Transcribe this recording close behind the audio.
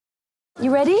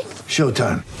You ready?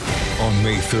 Showtime. On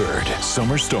May 3rd,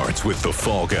 summer starts with The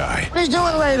Fall Guy. Let's do it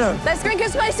later. Let's drink a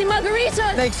spicy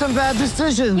margarita. Make some bad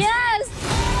decisions. Yes.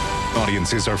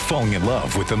 Audiences are falling in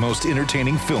love with the most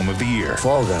entertaining film of the year.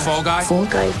 Fall Guy. Fall Guy? Fall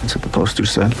Guy. That's what the poster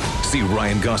said. See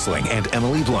Ryan Gosling and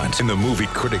Emily Blunt in the movie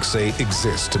critics say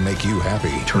exists to make you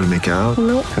happy. Trying to make it out?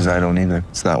 Nope. Because I don't either.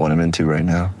 It's not what I'm into right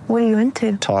now. What are you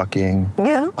into? Talking.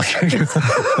 Yeah.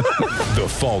 The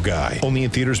Fall Guy. Only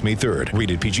in theaters May 3rd.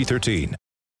 Rated PG-13.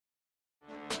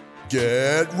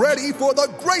 Get ready for the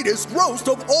greatest roast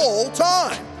of all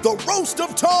time. The Roast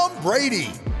of Tom Brady.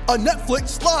 A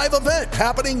Netflix live event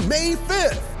happening May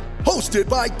 5th. Hosted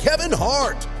by Kevin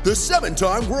Hart. The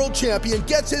 7-time world champion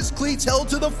gets his cleats held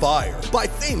to the fire by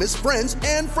famous friends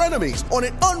and frenemies on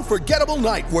an unforgettable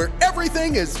night where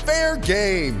everything is fair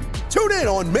game. Tune in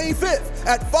on May 5th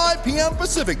at 5 p.m.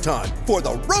 Pacific time for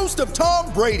the Roast of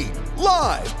Tom Brady.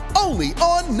 Live only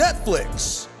on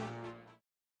Netflix.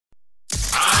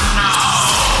 And now,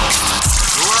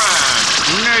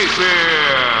 Greg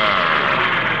Napier.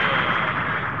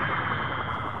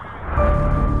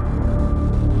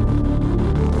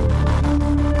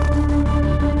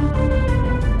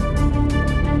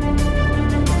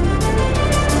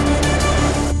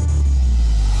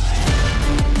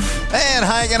 And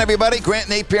hi again, everybody. Grant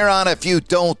Napier on If You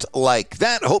Don't Like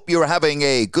That. Hope you're having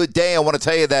a good day. I want to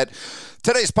tell you that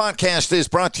today's podcast is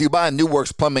brought to you by New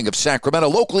Works Plumbing of Sacramento.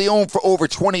 Locally owned for over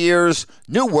 20 years,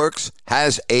 New Works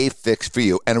has a fix for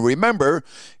you. And remember,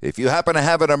 if you happen to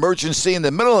have an emergency in the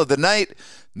middle of the night,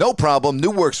 no problem. New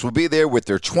Works will be there with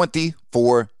their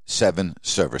 24/7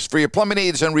 service. For your plumbing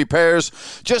needs and repairs,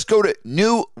 just go to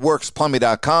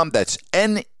newworksplumbing.com. That's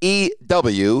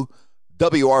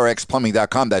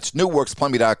NEWWRXplumbing.com. That's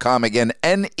newworksplumbing.com. Again,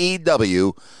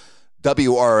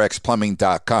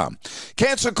 NEWWRXplumbing.com.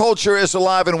 Cancer culture is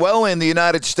alive and well in the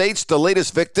United States. The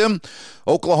latest victim,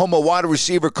 Oklahoma wide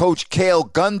receiver coach Cale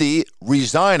Gundy,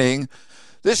 resigning.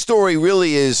 This story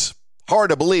really is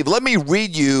hard to believe. Let me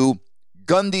read you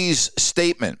Gundy's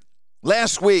statement.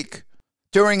 Last week,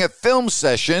 during a film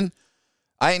session,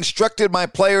 I instructed my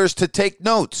players to take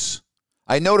notes.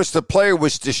 I noticed the player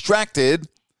was distracted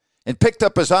and picked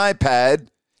up his iPad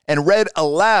and read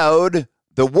aloud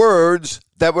the words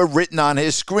that were written on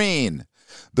his screen.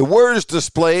 The words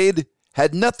displayed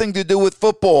had nothing to do with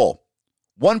football.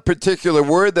 One particular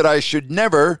word that I should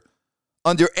never,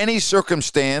 under any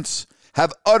circumstance,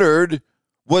 have uttered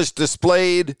was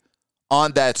displayed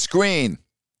on that screen.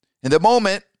 In the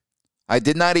moment, I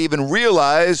did not even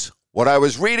realize what I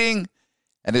was reading,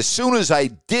 and as soon as I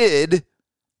did,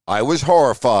 I was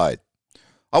horrified.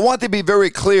 I want to be very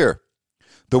clear.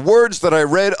 The words that I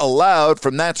read aloud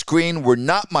from that screen were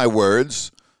not my words.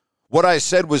 What I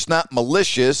said was not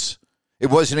malicious. It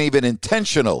wasn't even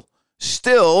intentional.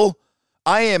 Still,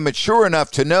 I am mature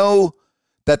enough to know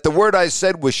that the word I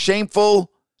said was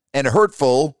shameful and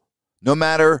hurtful, no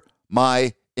matter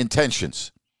my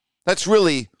intentions. That's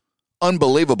really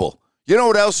unbelievable. You know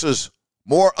what else is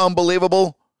more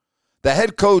unbelievable? The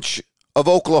head coach of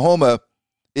Oklahoma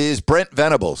is Brent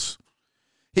Venables.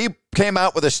 He came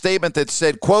out with a statement that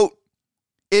said, quote,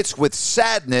 "It's with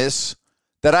sadness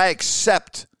that I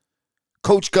accept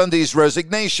Coach Gundy's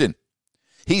resignation.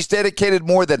 He's dedicated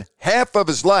more than half of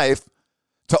his life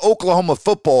to Oklahoma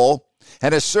football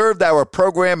and has served our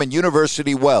program and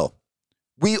university well.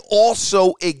 We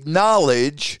also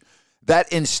acknowledge that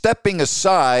in stepping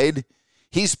aside,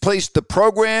 he's placed the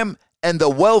program and the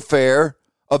welfare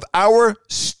of our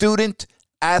student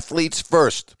athletes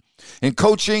first. In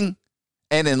coaching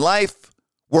and in life,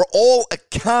 we're all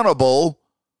accountable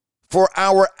for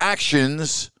our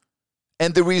actions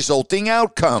and the resulting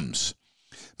outcomes.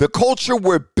 The culture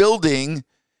we're building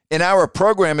in our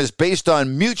program is based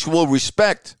on mutual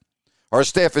respect. Our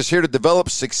staff is here to develop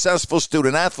successful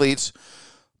student athletes,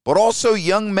 but also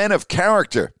young men of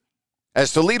character.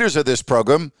 As the leaders of this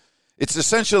program, it's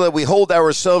essential that we hold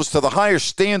ourselves to the higher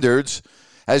standards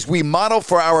as we model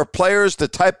for our players the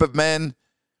type of men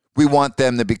we want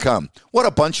them to become." What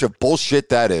a bunch of bullshit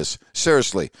that is.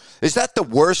 Seriously. Is that the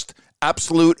worst,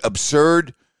 absolute,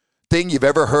 absurd thing you've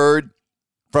ever heard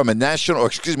from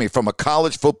from a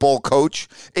college football coach?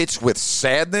 It's with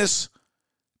sadness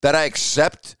that I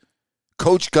accept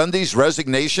Coach Gundy's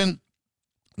resignation.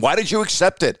 Why did you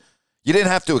accept it? You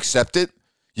didn't have to accept it.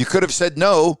 You could have said,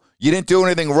 no, you didn't do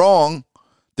anything wrong.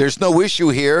 There's no issue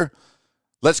here.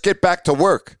 Let's get back to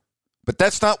work. But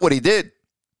that's not what he did.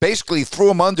 Basically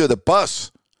threw him under the bus.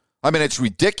 I mean, it's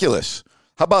ridiculous.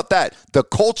 How about that? The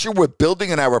culture we're building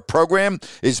in our program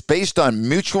is based on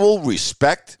mutual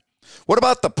respect. What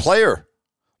about the player?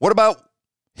 What about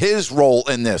his role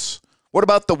in this? What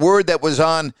about the word that was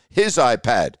on his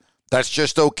iPad? That's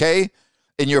just okay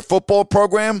in your football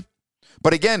program?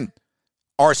 But again,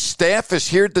 our staff is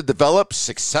here to develop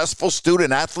successful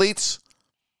student athletes,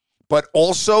 but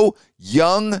also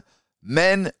young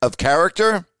men of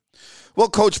character. Well,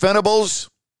 Coach Venables,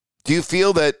 do you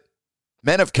feel that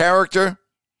men of character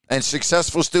and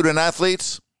successful student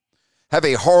athletes have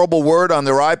a horrible word on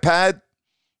their iPad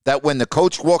that when the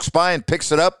coach walks by and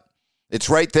picks it up, it's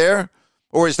right there?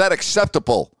 Or is that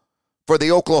acceptable for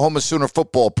the Oklahoma Sooner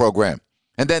football program?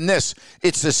 And then this,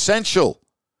 it's essential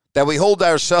that we hold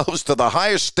ourselves to the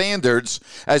highest standards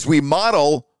as we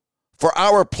model for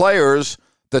our players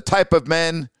the type of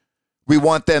men we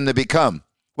want them to become.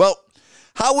 Well,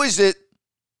 how is it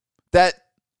that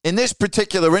in this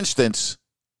particular instance,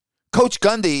 Coach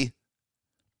Gundy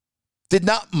did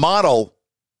not model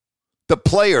the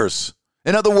players?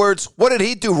 In other words, what did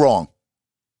he do wrong?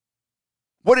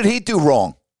 What did he do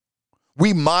wrong?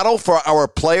 We model for our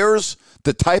players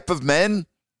the type of men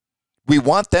we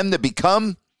want them to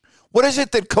become. What is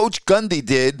it that Coach Gundy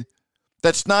did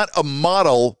that's not a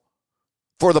model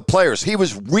for the players? He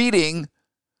was reading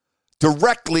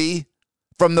directly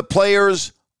from the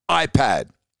player's iPad.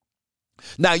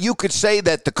 Now, you could say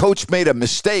that the coach made a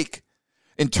mistake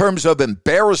in terms of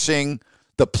embarrassing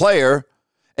the player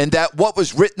and that what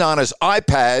was written on his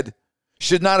iPad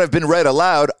should not have been read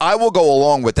aloud. I will go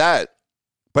along with that.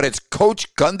 But it's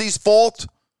Coach Gundy's fault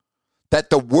that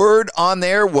the word on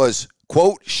there was,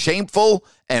 quote, shameful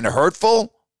and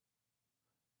hurtful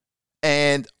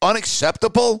and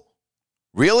unacceptable?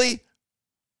 Really?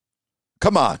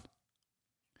 Come on.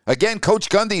 Again, Coach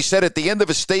Gundy said at the end of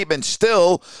his statement,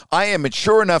 still, I am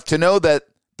mature enough to know that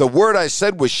the word I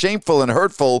said was shameful and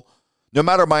hurtful, no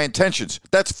matter my intentions.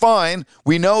 That's fine.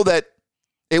 We know that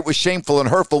it was shameful and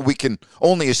hurtful. We can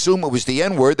only assume it was the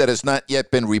N-word that has not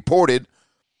yet been reported.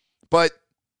 But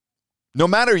no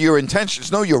matter your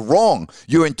intentions, no, you're wrong.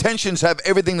 Your intentions have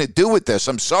everything to do with this.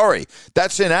 I'm sorry.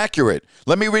 That's inaccurate.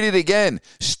 Let me read it again.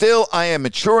 Still, I am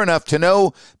mature enough to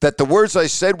know that the words I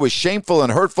said was shameful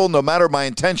and hurtful, no matter my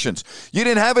intentions. You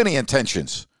didn't have any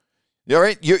intentions. All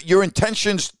right? Your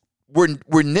intentions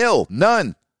were nil,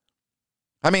 none.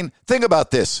 I mean, think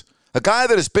about this. A guy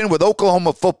that has been with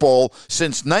Oklahoma football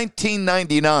since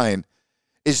 1999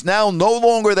 is now no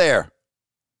longer there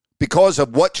because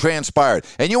of what transpired.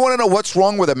 And you want to know what's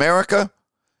wrong with America?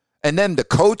 And then the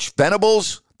coach,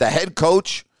 Venables, the head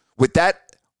coach, with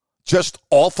that just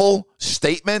awful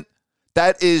statement,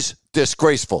 that is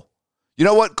disgraceful. You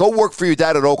know what? Go work for your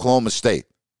dad at Oklahoma State.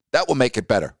 That will make it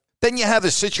better. Then you have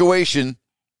a situation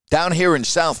down here in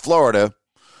South Florida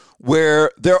where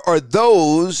there are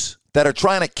those that are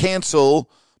trying to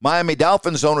cancel Miami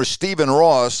Dolphins owner Stephen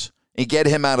Ross and get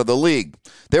him out of the league.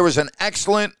 There was an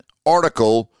excellent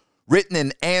article written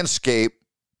in Anscape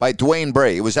by Dwayne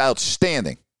Bray. It was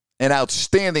outstanding, an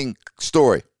outstanding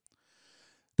story.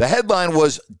 The headline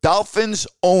was, Dolphins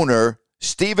owner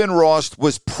Stephen Ross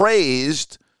was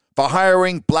praised for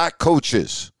hiring black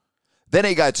coaches. Then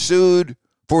he got sued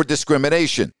for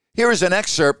discrimination. Here is an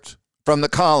excerpt from the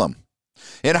column.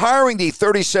 In hiring the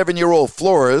 37-year-old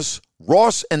Flores,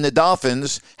 Ross and the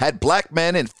Dolphins had black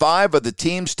men in 5 of the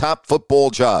team's top football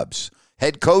jobs: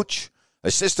 head coach,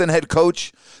 assistant head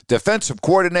coach, defensive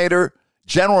coordinator,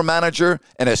 general manager,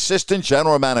 and assistant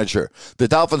general manager. The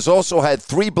Dolphins also had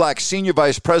 3 black senior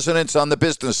vice presidents on the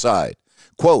business side.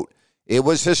 Quote, it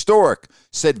was historic,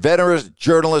 said veteran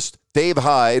journalist Dave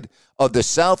Hyde of the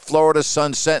South Florida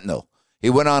Sun-Sentinel. He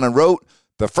went on and wrote,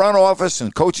 the front office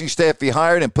and coaching staff he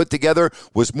hired and put together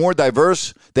was more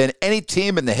diverse than any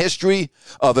team in the history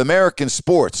of American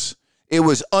sports. It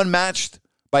was unmatched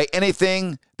by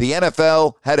anything the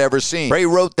NFL had ever seen. Bray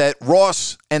wrote that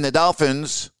Ross and the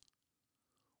Dolphins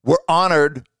were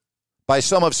honored by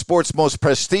some of sports' most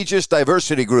prestigious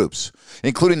diversity groups,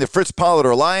 including the Fritz Pollard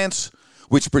Alliance,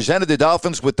 which presented the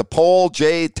Dolphins with the Paul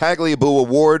J. Tagliabue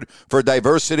Award for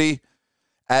Diversity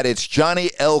at its Johnny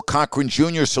L. Cochran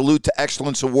Jr. Salute to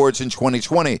Excellence Awards in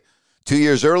 2020. 2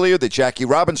 years earlier, the Jackie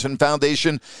Robinson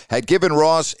Foundation had given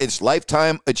Ross its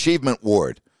Lifetime Achievement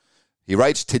Award. He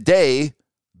writes, today,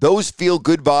 those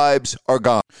feel-good vibes are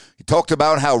gone. He talked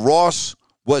about how Ross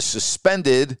was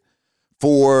suspended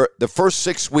for the first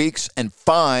 6 weeks and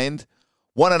fined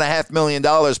 $1.5 million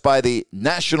by the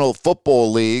National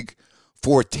Football League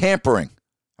for tampering.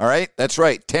 All right? That's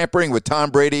right, tampering with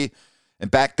Tom Brady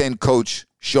and back then coach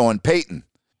Sean Payton.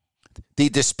 The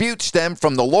dispute stemmed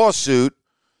from the lawsuit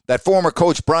that former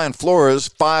coach Brian Flores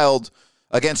filed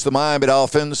against the Miami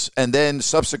Dolphins and then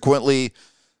subsequently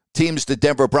teams the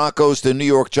Denver Broncos, the New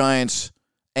York Giants,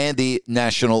 and the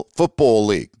National Football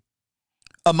League.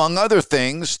 Among other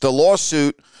things, the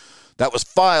lawsuit that was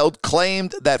filed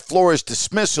claimed that Flores'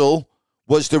 dismissal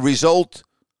was the result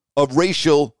of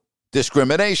racial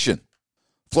discrimination.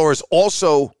 Flores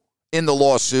also, in the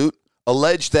lawsuit,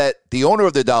 alleged that the owner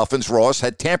of the Dolphins, Ross,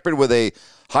 had tampered with a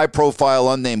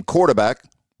high-profile unnamed quarterback.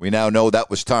 We now know that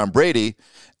was Tom Brady.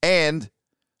 And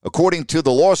according to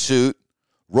the lawsuit,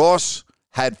 Ross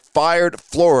had fired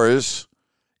Flores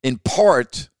in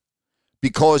part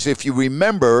because, if you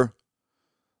remember,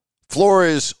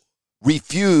 Flores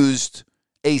refused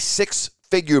a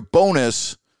six-figure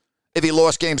bonus if he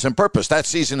lost games on purpose. That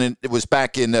season, it was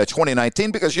back in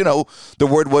 2019 because, the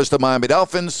word was the Miami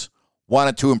Dolphins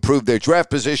wanted to improve their draft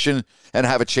position and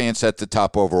have a chance at the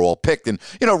top overall pick. And,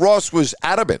 Ross was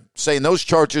adamant, saying those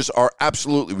charges are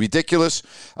absolutely ridiculous.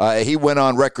 He went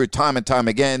on record time and time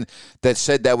again that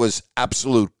said that was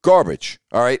absolute garbage.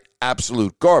 All right,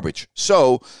 absolute garbage.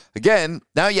 So, again,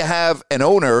 now you have an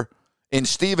owner in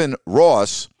Stephen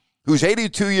Ross, who's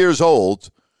 82 years old,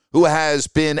 who has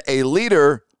been a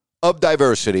leader of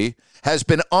diversity, has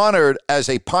been honored as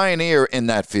a pioneer in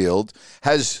that field,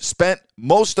 has spent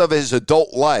most of his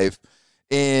adult life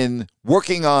in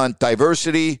working on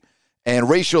diversity and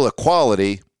racial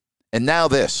equality, and now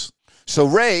this. So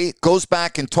Ray goes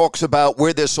back and talks about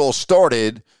where this all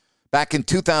started back in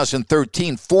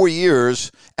 2013, 4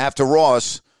 years after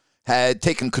Ross had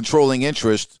taken controlling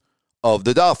interest of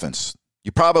the Dolphins.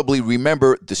 You probably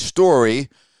remember the story.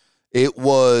 It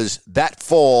was that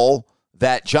fall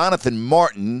that Jonathan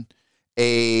Martin,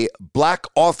 a black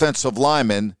offensive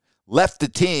lineman, left the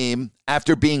team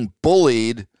after being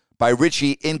bullied by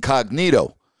Richie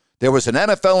Incognito. There was an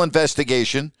NFL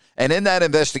investigation, and in that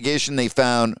investigation, they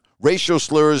found racial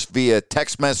slurs via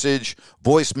text message,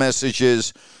 voice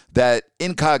messages that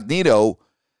Incognito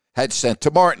had sent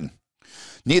to Martin.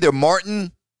 Neither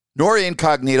Martin nor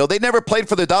Incognito, they never played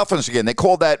for the Dolphins again. They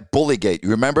called that Bullygate, you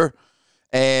remember?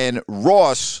 And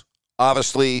Ross,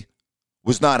 obviously,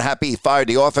 was not happy. He fired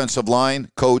the offensive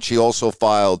line coach. He also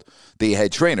fired the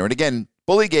head trainer. And again,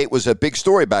 Bullygate was a big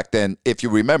story back then, if you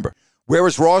remember. Where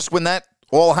was Ross when that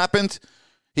all happened?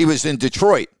 He was in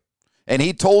Detroit. And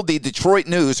he told the Detroit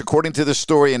News, according to the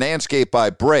story in Anscape by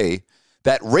Bray,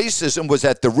 that racism was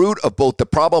at the root of both the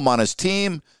problem on his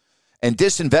team and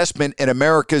disinvestment in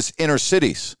America's inner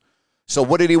cities. So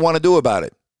what did he want to do about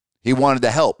it? He wanted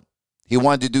to help. He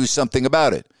wanted to do something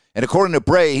about it. And according to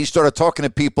Bray, he started talking to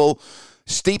people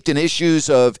steeped in issues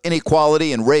of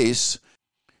inequality and race.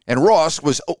 And Ross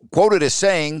was quoted as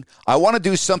saying, "I want to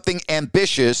do something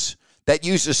ambitious that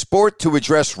uses sport to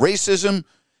address racism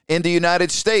in the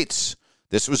United States."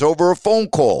 This was over a phone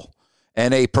call.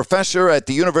 And a professor at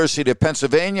the University of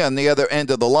Pennsylvania on the other end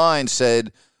of the line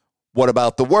said, "What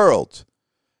about the world?"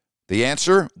 The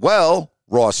answer, well,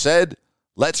 Ross said,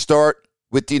 "Let's start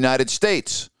with the United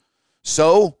States."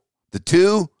 So the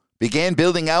two began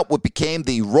building out what became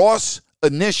the Ross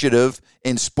Initiative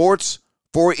in Sports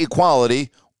for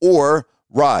Equality, or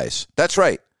RISE. That's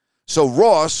right. So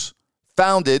Ross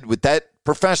founded, with that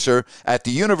professor at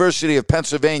the University of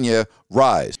Pennsylvania,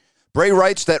 RISE. Bray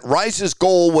writes that RISE's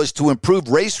goal was to improve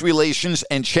race relations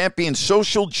and champion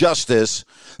social justice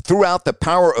throughout the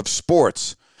power of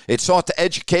sports. It sought to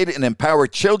educate and empower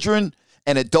children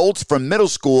and adults from middle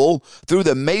school through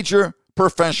the major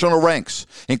professional ranks,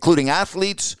 including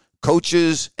athletes,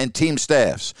 coaches, and team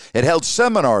staffs. It held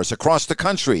seminars across the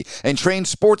country and trained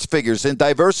sports figures in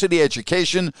diversity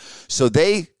education so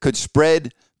they could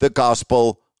spread the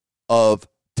gospel of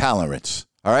tolerance.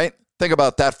 All right? Think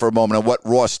about that for a moment and what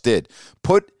Ross did.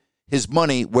 Put his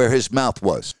money where his mouth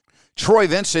was. Troy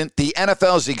Vincent, the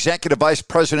NFL's executive vice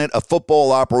president of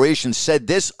football operations, said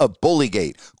this of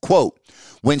Bullygate, quote,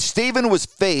 "When Stephen was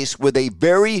faced with a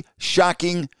very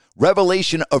shocking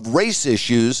revelation of race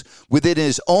issues within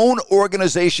his own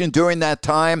organization during that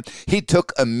time, he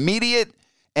took immediate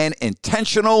and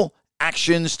intentional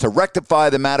actions to rectify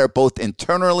the matter both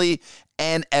internally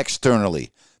and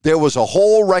externally. There was a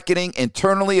whole reckoning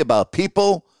internally about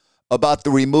people, about the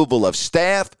removal of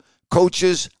staff,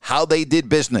 coaches, how they did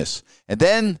business. And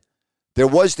then there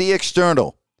was the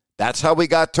external. That's how we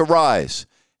got to RISE.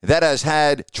 That has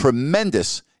had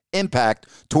tremendous impact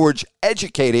towards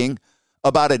educating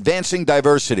about advancing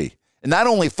diversity, and not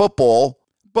only football,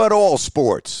 but all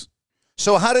sports.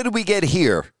 So how did we get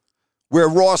here, where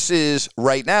Ross is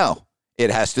right now?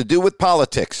 It has to do with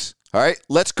politics. All right,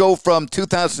 let's go from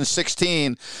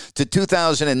 2016 to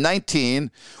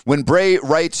 2019, when Bray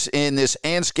writes in this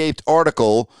Anscaped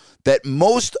article that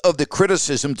most of the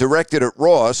criticism directed at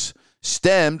Ross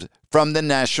stemmed from the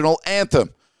national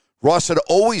anthem. Ross had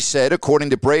always said,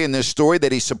 according to Bray in this story,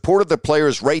 that he supported the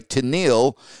players' right to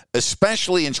kneel,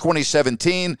 especially in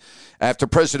 2017 after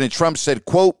President Trump said,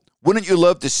 quote, "Wouldn't you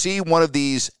love to see one of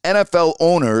these NFL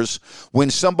owners, when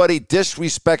somebody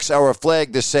disrespects our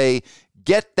flag, to say,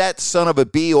 get that son of a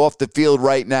B off the field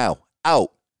right now,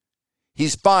 out."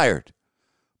 He's fired.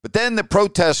 But then the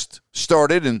protest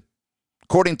started, and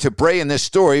according to Bray in this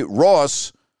story,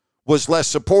 Ross was less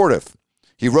supportive.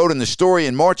 He wrote in the story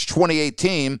in March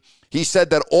 2018, he said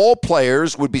that all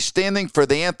players would be standing for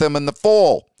the anthem in the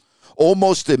fall.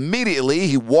 Almost immediately,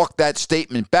 he walked that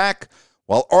statement back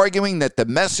while arguing that the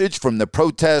message from the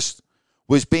protest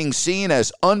was being seen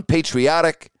as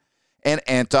unpatriotic and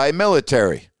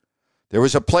anti-military. There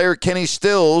was a player, Kenny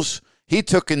Stills. He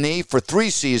took a knee for 3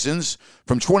 seasons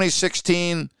from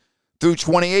 2016 through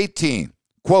 2018.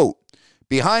 Quote,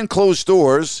 "Behind closed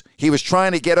doors, he was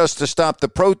trying to get us to stop the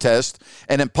protest,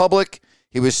 and in public,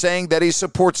 he was saying that he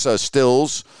supports us,"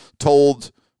 Stills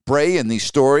told Bray in the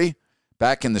story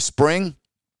back in the spring.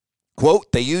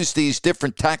 Quote, "They used these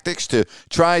different tactics to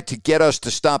try to get us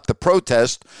to stop the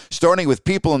protest, starting with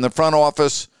people in the front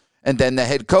office and then the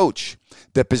head coach,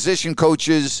 the position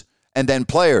coaches, and then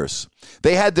players.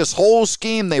 They had this whole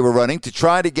scheme they were running to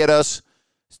try to get us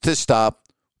to stop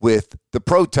with the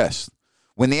protest.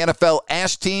 When the NFL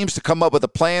asked teams to come up with a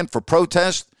plan for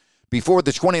protest before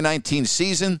the 2019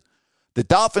 season, the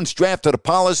Dolphins drafted a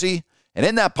policy, and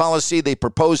in that policy, they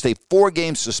proposed a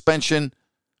 4-game suspension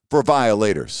for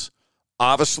violators.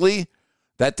 Obviously,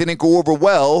 that didn't go over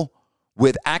well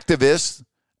with activists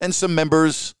and some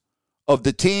members of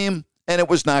the team, and it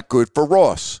was not good for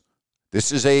Ross.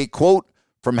 This is a quote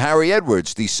from Harry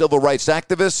Edwards, the civil rights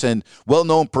activist and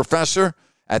well-known professor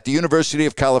at the University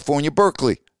of California,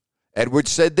 Berkeley.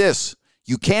 Edwards said this: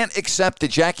 "You can't accept the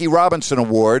Jackie Robinson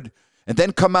Award and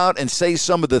then come out and say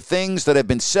some of the things that have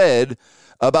been said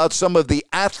about some of the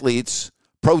athletes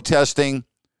protesting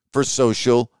for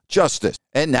social justice."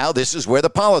 And now this is where the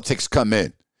politics come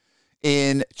in.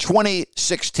 In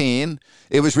 2016,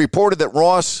 it was reported that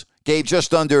Ross gave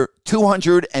just under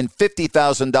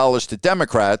 $250,000 to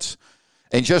Democrats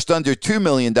and just under $2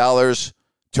 million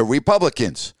to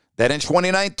Republicans. Then in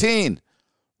 2019,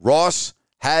 Ross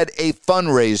had a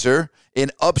fundraiser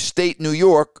in upstate New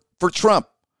York for Trump.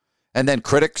 And then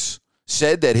critics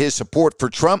said that his support for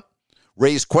Trump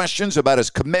raised questions about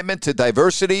his commitment to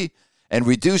diversity and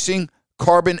reducing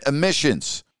carbon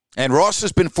emissions. And Ross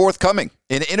has been forthcoming.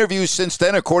 In interviews since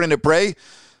then, according to Bray,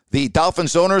 the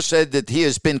Dolphins owner said that he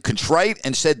has been contrite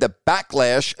and said the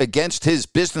backlash against his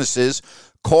businesses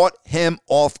caught him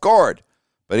off guard.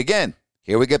 But again,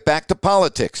 here we get back to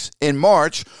politics. In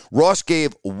March, Ross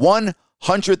gave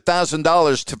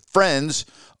 $100,000 to friends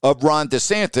of Ron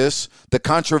DeSantis, the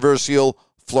controversial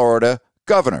Florida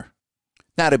governor.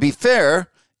 Now, to be fair,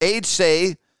 aides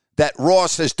say that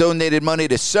Ross has donated money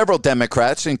to several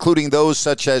Democrats, including those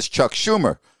such as Chuck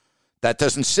Schumer. That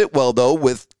doesn't sit well, though,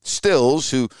 with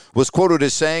Stills, who was quoted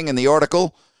as saying in the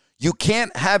article, "You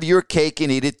can't have your cake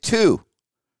and eat it too."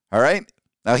 All right?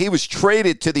 Now, he was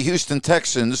traded to the Houston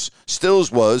Texans,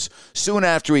 Stills was, soon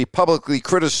after he publicly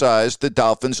criticized the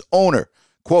Dolphins owner.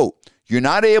 Quote, "You're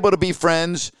not able to be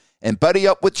friends and buddy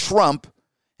up with Trump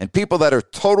and people that are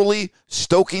totally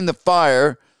stoking the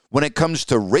fire when it comes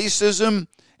to racism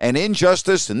and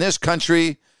injustice in this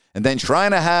country, and then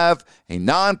trying to have a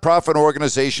nonprofit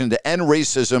organization to end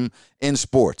racism in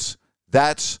sports.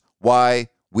 That's why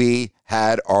we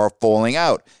had our falling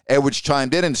out." Edwards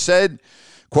chimed in and said,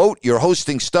 quote, "You're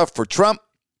hosting stuff for Trump,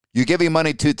 you're giving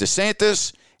money to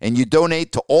DeSantis, and you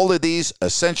donate to all of these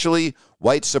essentially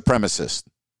white supremacists.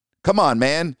 Come on,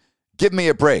 man, give me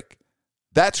a break."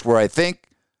 That's where I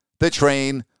think the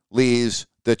train leaves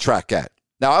the track at.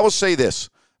 Now, I will say this.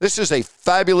 This is a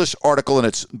fabulous article, and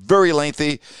it's very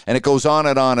lengthy, and it goes on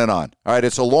and on and on. All right,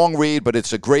 it's a long read, but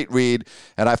it's a great read,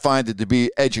 and I find it to be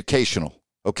educational,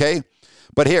 okay?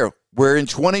 But here, we're in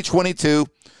 2022.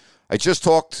 I just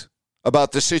talked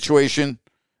about the situation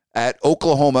at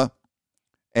Oklahoma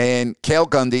and Cale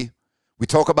Gundy. We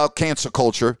talk about cancel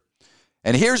culture.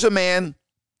 And here's a man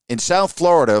in South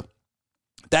Florida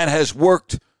that has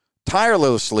worked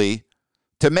tirelessly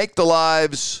to make the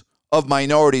lives of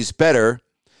minorities better,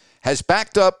 has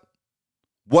backed up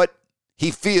what he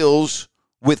feels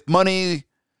with money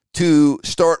to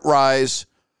start Rise.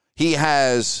 He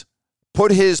has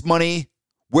put his money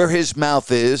where his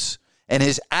mouth is, and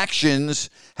his actions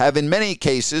have in many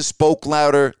cases spoke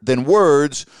louder than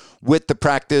words with the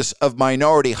practice of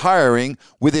minority hiring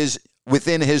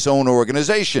within his own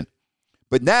organization.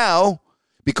 But now,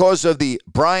 because of the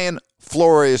Brian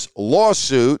Flores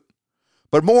lawsuit,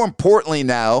 But more importantly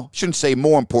now, shouldn't say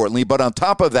more importantly, but on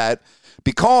top of that,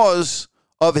 because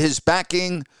of his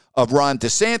backing of Ron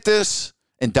DeSantis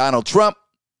and Donald Trump,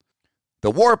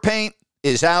 the war paint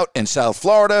is out in South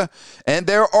Florida, and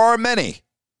there are many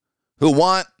who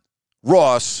want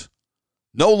Ross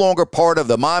no longer part of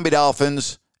the Miami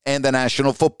Dolphins and the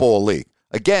National Football League.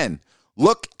 Again,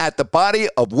 look at the body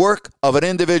of work of an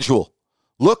individual.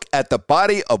 Look at the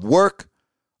body of work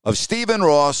of Stephen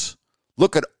Ross.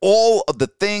 Look at all of the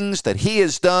things that he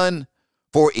has done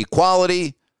for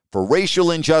equality, for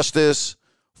racial injustice,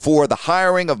 for the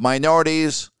hiring of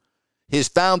minorities, his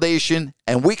foundation,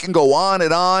 and we can go on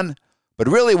and on. But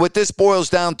really what this boils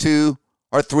down to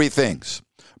are three things.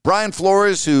 Brian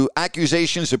Flores, whose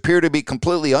accusations appear to be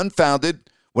completely unfounded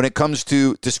when it comes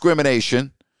to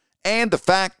discrimination, and the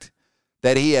fact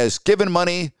that he has given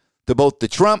money to both the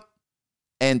Trump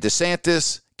and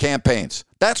DeSantis campaigns.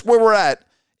 That's where we're at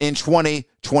in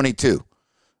 2022.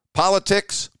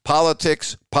 Politics,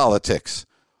 politics, politics.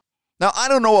 Now, I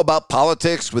don't know about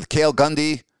politics with Cale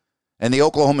Gundy and the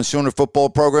Oklahoma Sooner football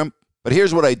program, but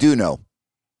here's what I do know.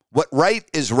 What right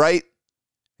is right,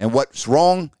 and what's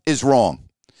wrong is wrong.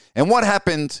 And what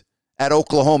happened at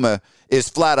Oklahoma is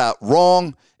flat out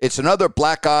wrong. It's another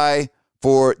black eye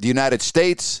for the United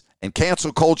States and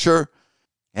cancel culture.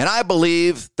 And I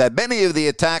believe that many of the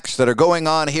attacks that are going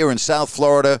on here in South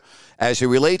Florida as it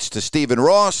relates to Stephen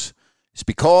Ross is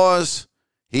because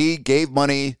he gave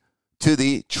money to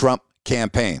the Trump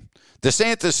campaign.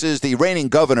 DeSantis is the reigning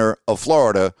governor of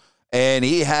Florida, and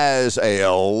he has a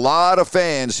lot of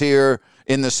fans here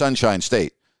in the Sunshine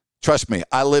State. Trust me,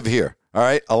 I live here, all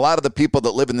right? A lot of the people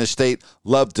that live in this state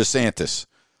love DeSantis.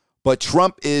 But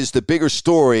Trump is the bigger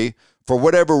story for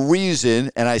whatever reason,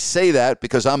 and I say that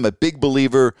because I'm a big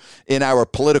believer in our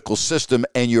political system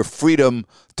and your freedom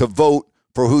to vote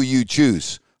for who you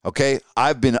choose, okay?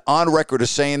 I've been on record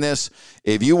as saying this.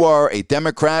 If you are a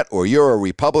Democrat or you're a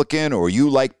Republican or you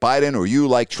like Biden or you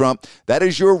like Trump, that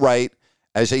is your right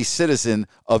as a citizen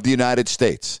of the United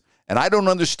States. And I don't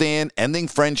understand ending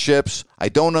friendships. I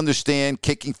don't understand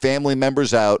kicking family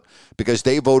members out because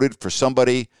they voted for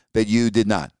somebody that you did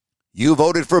not. You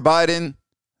voted for Biden.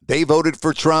 They voted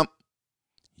for Trump.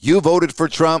 You voted for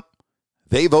Trump.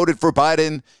 They voted for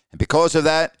Biden. And because of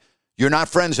that, you're not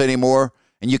friends anymore,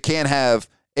 and you can't have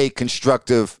a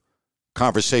constructive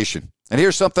conversation. And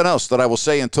here's something else that I will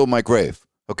say until my grave,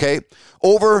 okay?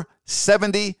 Over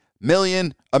 70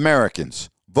 million Americans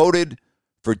voted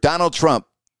for Donald Trump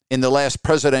in the last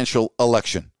presidential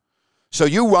election. So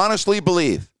you honestly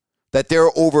believe that there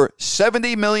are over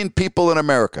 70 million people in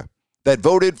America that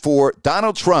voted for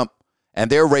Donald Trump and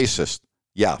they're racist?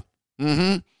 Yeah.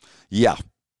 Yeah.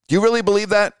 Do you really believe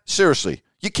that? Seriously.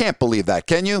 You can't believe that,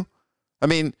 can you? I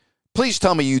mean, please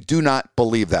tell me you do not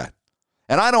believe that.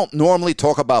 And I don't normally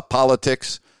talk about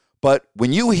politics, but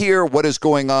when you hear what is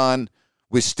going on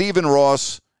with Stephen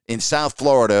Ross in South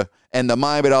Florida and the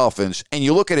Miami Dolphins, and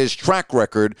you look at his track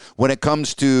record when it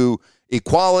comes to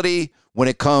equality, when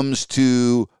it comes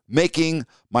to making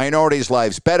minorities'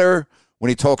 lives better, when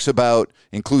he talks about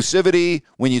inclusivity,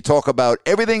 when you talk about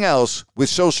everything else with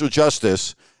social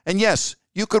justice, and yes,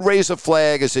 you could raise a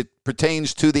flag as it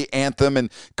pertains to the anthem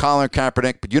and Colin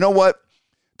Kaepernick, but you know what?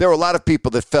 There are a lot of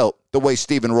people that felt the way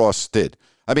Stephen Ross did.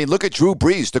 I mean, look at Drew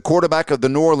Brees, the quarterback of the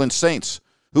New Orleans Saints,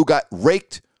 who got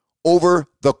raked over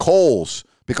the coals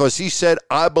because he said,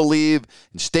 I believe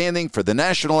in standing for the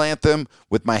national anthem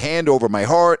with my hand over my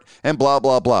heart and blah,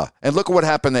 blah, blah. And look at what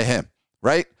happened to him,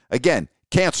 right? Again,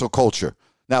 cancel culture.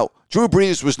 Now, Drew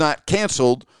Brees was not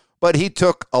canceled, but he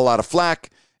took a lot of flack.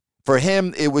 For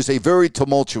him, it was a very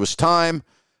tumultuous time,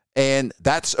 and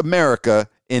that's America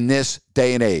in this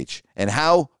day and age. And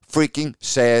how freaking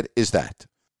sad is that?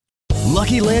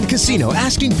 Lucky Land Casino,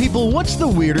 asking people, what's the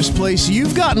weirdest place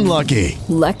you've gotten lucky?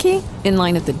 Lucky? In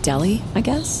line at the deli, I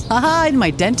guess? Aha, in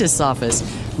my dentist's office.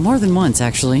 More than once,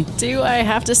 actually. Do I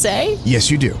have to say?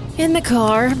 Yes, you do. In the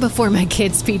car before my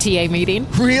kids' PTA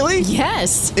meeting. Really?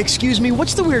 Yes. Excuse me,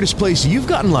 what's the weirdest place you've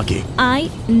gotten lucky? I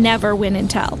never win and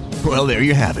tell. Well, there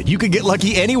you have it. You can get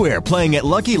lucky anywhere, playing at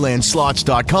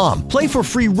LuckyLandSlots.com. Play for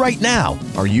free right now.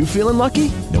 Are you feeling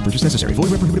lucky? No purchase necessary.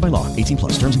 Void where prohibited by law. 18+.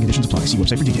 Terms and conditions apply. See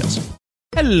website for details.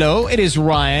 Hello, it is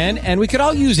Ryan, and we could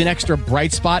all use an extra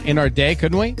bright spot in our day,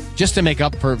 couldn't we? Just to make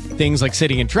up for things like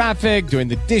sitting in traffic, doing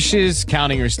the dishes,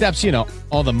 counting your steps, you know,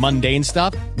 all the mundane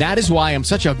stuff. That is why I'm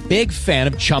such a big fan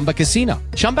of Chumba Casino.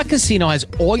 Chumba Casino has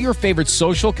all your favorite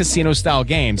social casino-style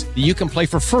games that you can play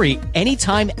for free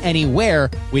anytime, anywhere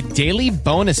with daily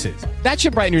bonuses. That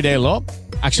should brighten your day a little.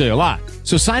 Actually, a lot.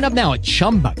 So sign up now at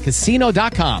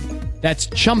ChumbaCasino.com. That's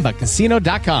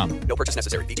ChumbaCasino.com. No purchase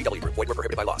necessary. VGW Group. Void where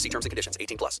prohibited by law. See terms and conditions.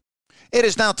 18+. It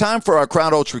is now time for our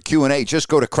Crowd Ultra Q&A. Just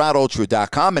go to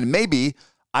crowdultra.com and maybe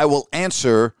I will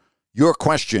answer your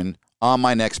question on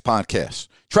my next podcast.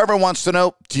 Trevor wants to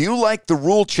know, do you like the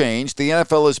rule change the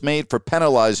NFL has made for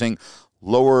penalizing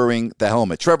lowering the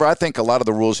helmet? Trevor, I think a lot of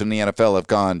the rules in the NFL have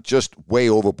gone just way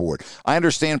overboard. I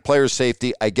understand player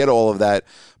safety. I get all of that,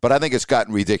 but I think it's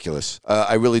gotten ridiculous.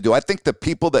 I really do. I think the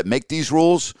people that make these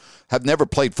rules have never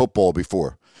played football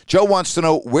before. Joe wants to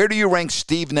know, where do you rank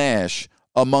Steve Nash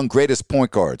among greatest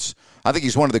point guards? I think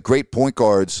he's one of the great point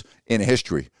guards in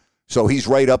history. So he's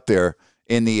right up there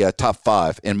in the top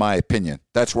 5, in my opinion.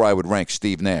 That's where I would rank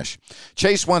Steve Nash.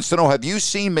 Chase wants to know, have you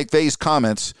seen McVay's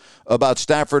comments about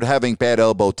Stafford having bad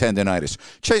elbow tendonitis?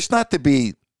 Chase, not to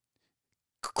be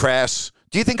crass,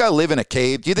 do you think I live in a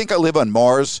cave? Do you think I live on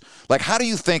Mars? Like, how do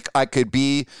you think I could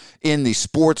be in the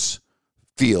sports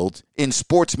field, in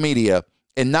sports media,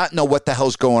 and not know what the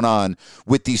hell's going on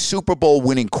with the Super Bowl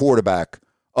winning quarterback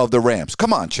of the Rams?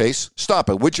 Come on, Chase. Stop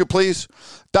it, would you please?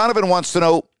 Donovan wants to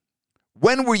know,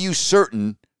 when were you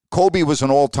certain Kobe was an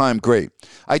all-time great?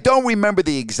 I don't remember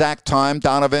the exact time,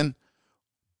 Donovan,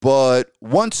 but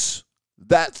once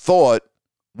that thought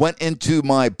went into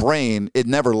my brain, it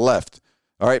never left,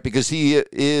 all right, because he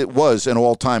was an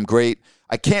all-time great.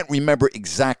 I can't remember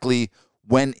exactly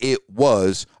when it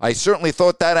was. I certainly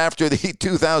thought that after the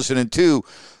 2002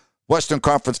 Western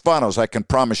Conference Finals. I can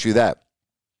promise you that.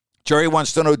 Jerry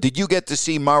wants to know, did you get to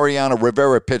see Mariano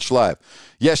Rivera pitch live?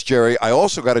 Yes, Jerry. I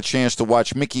also got a chance to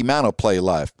watch Mickey Mantle play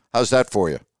live. How's that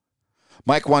for you?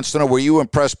 Mike wants to know, were you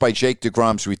impressed by Jake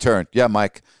DeGrom's return? Yeah,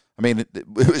 Mike. I mean, it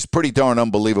was pretty darn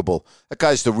unbelievable. That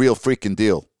guy's the real freaking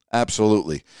deal.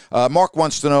 Absolutely. Mark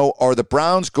wants to know, are the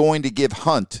Browns going to give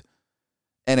Hunt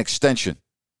an extension?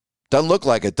 Doesn't look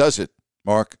like it, does it,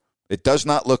 Mark? It does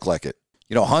not look like it.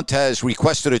 You know, Hunt has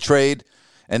requested a trade,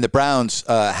 and the Browns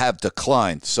have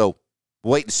declined. So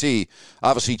wait and see.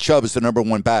 Obviously, Chubb is the number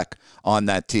 1 back on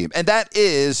that team. And that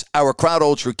is our Crowd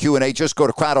Ultra Q&A. Just go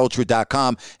to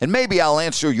crowdultra.com, and maybe I'll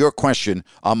answer your question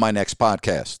on my next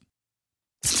podcast.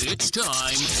 It's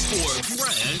time for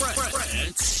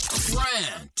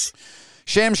Grant.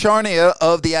 Sham Charania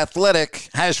of The Athletic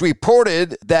has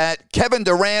reported that Kevin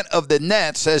Durant of the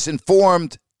Nets has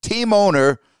informed team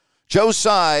owner Joe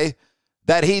Tsai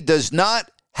that he does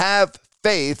not have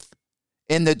faith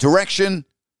in the direction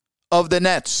of the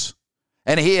Nets.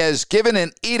 And he has given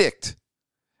an edict.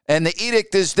 And the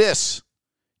edict is this: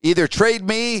 either trade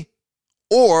me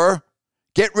or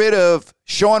get rid of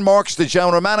Sean Marks, the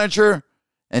general manager,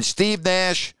 and Steve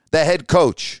Nash, the head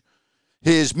coach.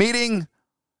 His meeting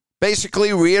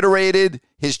basically reiterated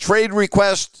his trade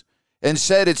request and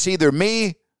said it's either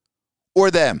me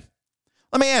or them.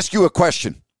 Let me ask you a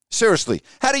question. Seriously,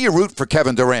 how do you root for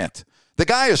Kevin Durant? The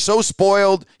guy is so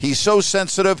spoiled. He's so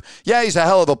sensitive. Yeah, he's a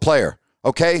hell of a player,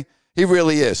 okay? He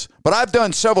really is. But I've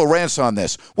done several rants on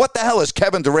this. What the hell has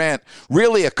Kevin Durant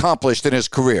really accomplished in his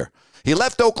career? He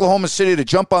left Oklahoma City to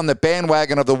jump on the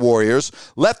bandwagon of the Warriors,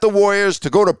 left the Warriors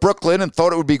to go to Brooklyn and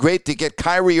thought it would be great to get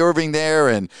Kyrie Irving there,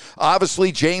 and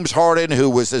obviously James Harden, who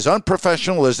was as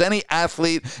unprofessional as any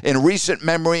athlete in recent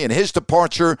memory, and his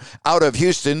departure out of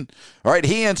Houston. All right,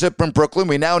 he ends up in Brooklyn.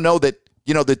 We now know that,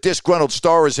 you know, the disgruntled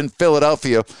star is in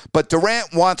Philadelphia, but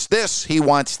Durant wants this, he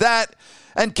wants that,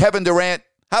 and Kevin Durant,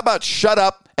 how about shut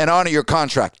up and honor your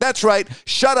contract? That's right,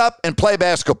 shut up and play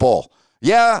basketball.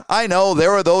 Yeah, I know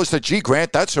there are those that, gee,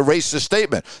 Grant, that's a racist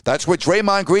statement. That's what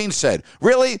Draymond Green said.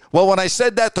 Really? Well, when I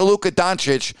said that to Luka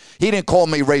Doncic, he didn't call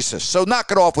me racist. So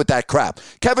knock it off with that crap.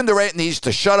 Kevin Durant needs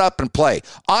to shut up and play.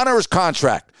 Honor his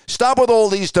contract. Stop with all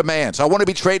these demands. I want to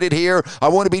be traded here. I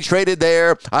want to be traded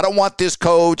there. I don't want this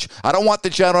coach. I don't want the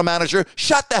general manager.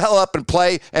 Shut the hell up and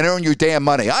play and earn your damn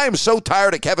money. I am so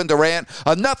tired of Kevin Durant.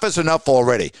 Enough is enough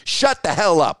already. Shut the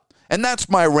hell up. And that's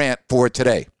my rant for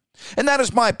today. And that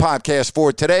is my podcast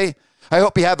for today. I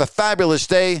hope you have a fabulous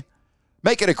day.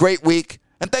 Make it a great week.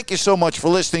 And thank you so much for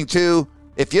listening to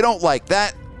If You Don't Like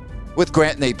That with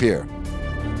Grant Napier.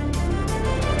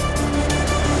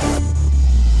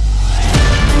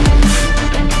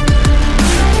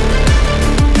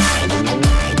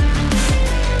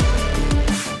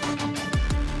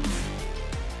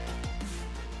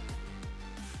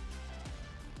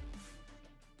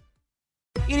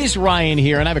 It is Ryan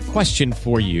here, and I have a question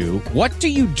for you. What do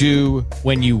you do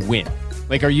when you win?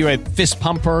 Like, are you a fist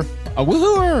pumper, a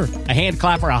woohooer, a hand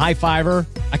clapper, a high fiver?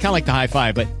 I kind of like the high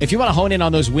five, but if you want to hone in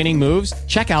on those winning moves,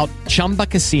 check out Chumba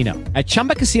Casino. At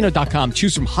ChumbaCasino.com,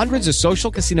 choose from hundreds of social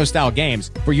casino style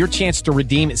games for your chance to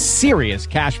redeem serious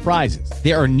cash prizes.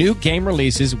 There are new game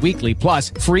releases weekly,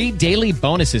 plus free daily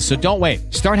bonuses. So don't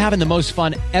wait. Start having the most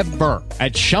fun ever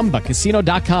at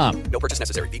ChumbaCasino.com. No purchase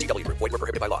necessary. VGW Group. Void where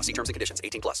prohibited by law. See terms and conditions.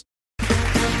 18+.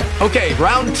 Okay,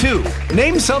 round two.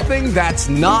 Name something that's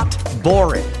not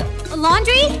boring. A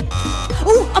laundry?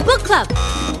 Ooh, a book club.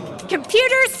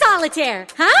 Computer solitaire,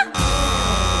 huh?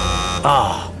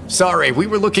 Ah, sorry. We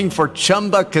were looking for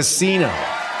Chumba Casino.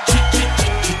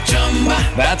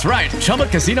 That's right.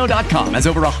 ChumbaCasino.com has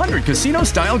over 100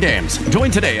 casino-style games.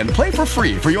 Join today and play for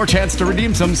free for your chance to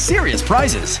redeem some serious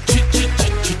prizes.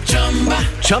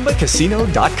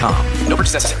 ChumbaCasino.com. No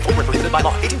purchase necessary. Void where prohibited by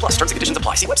law. 18+. Terms and conditions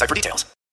apply. See website for details.